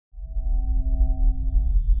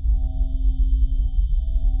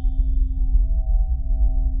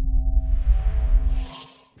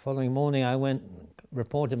following morning I went,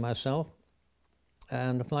 reported myself,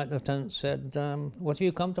 and the flight lieutenant said, what do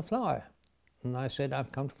you come to fly? And I said,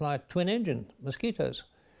 I've come to fly twin engine, Mosquitoes.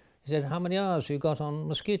 He said, how many hours you got on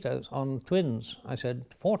Mosquitoes, on twins? I said,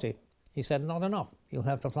 40. He said, not enough, you'll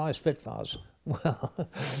have to fly Spitfires. Well,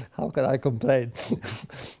 how could I complain?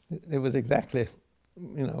 It was exactly,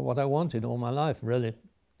 you know, what I wanted all my life, really.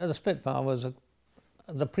 The Spitfire was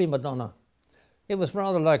the prima donna. It was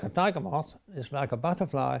rather like a tiger moth. It's like a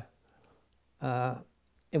butterfly.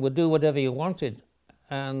 It would do whatever you wanted.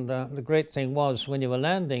 And the great thing was, when you were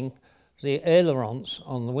landing, the ailerons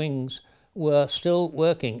on the wings were still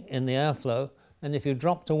working in the airflow. And if you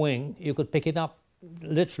dropped a wing, you could pick it up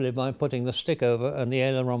literally by putting the stick over, and the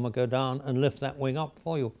aileron would go down and lift that wing up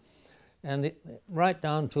for you. And right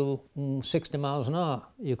down to 60 miles an hour,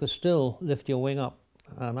 you could still lift your wing up.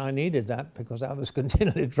 And I needed that because I was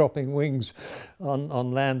continually dropping wings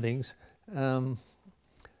on landings. No,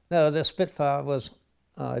 the Spitfire was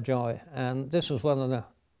a joy, and this was one of the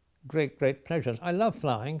great pleasures. I love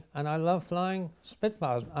flying, and I love flying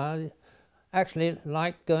Spitfires. I actually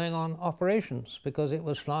liked going on operations because it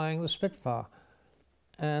was flying the Spitfire.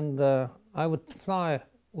 And I would fly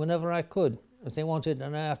whenever I could. If they wanted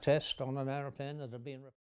an air test on an aeroplane that had been